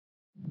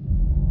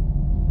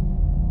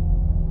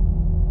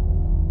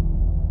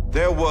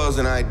There was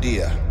an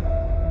idea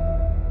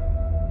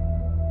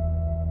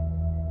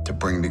to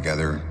bring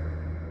together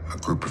a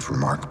group of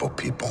remarkable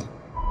people.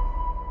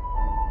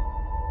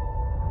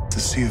 To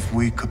see if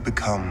we could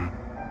become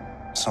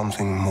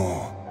something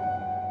more.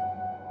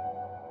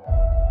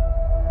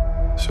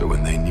 So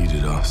when they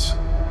needed us,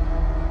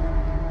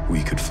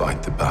 we could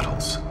fight the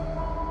battles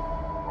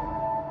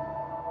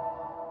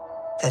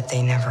that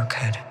they never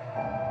could.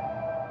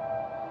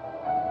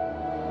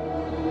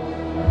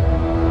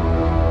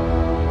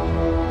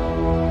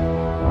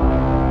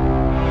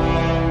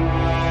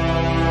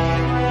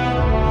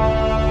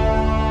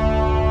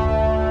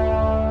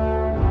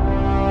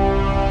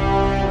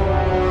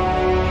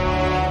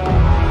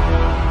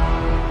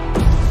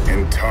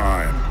 In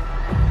time,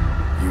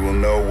 you will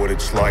know what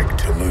it's like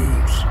to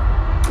lose.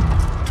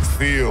 To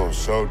feel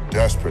so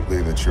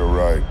desperately that you're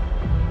right,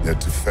 yet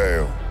to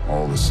fail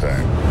all the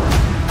same.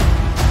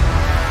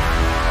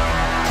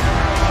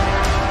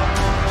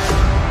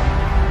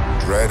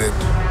 Dread it.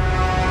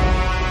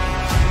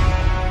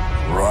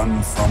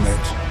 Run from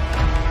it.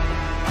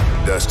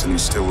 Destiny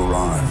still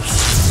arrives.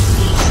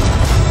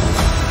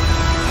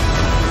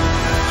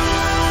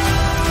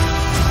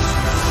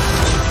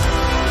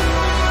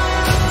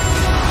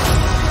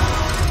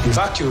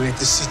 Evacuate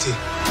the city.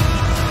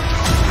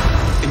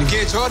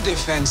 Engage all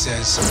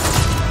defenses.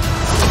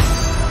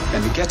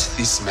 And get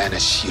this man a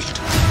shield.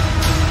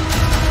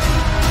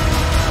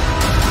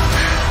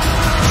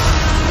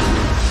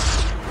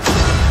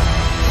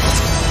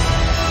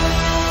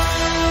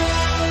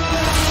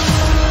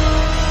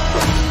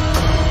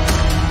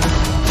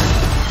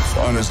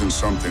 Fun isn't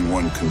something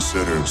one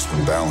considers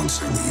when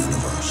balancing the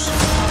universe.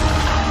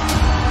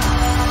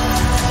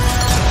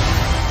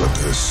 But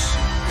this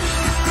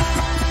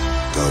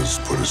does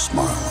put a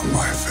smile on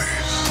my face.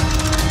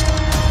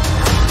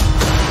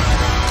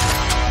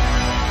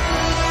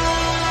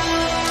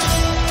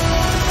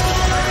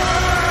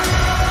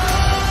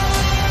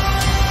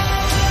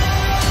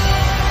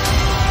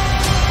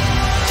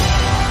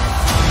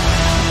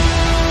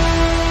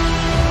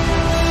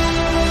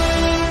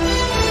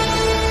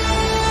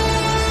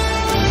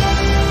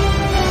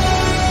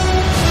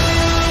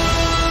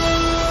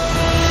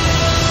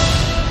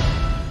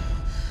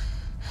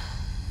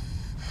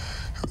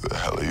 Who the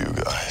hell are you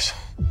guys?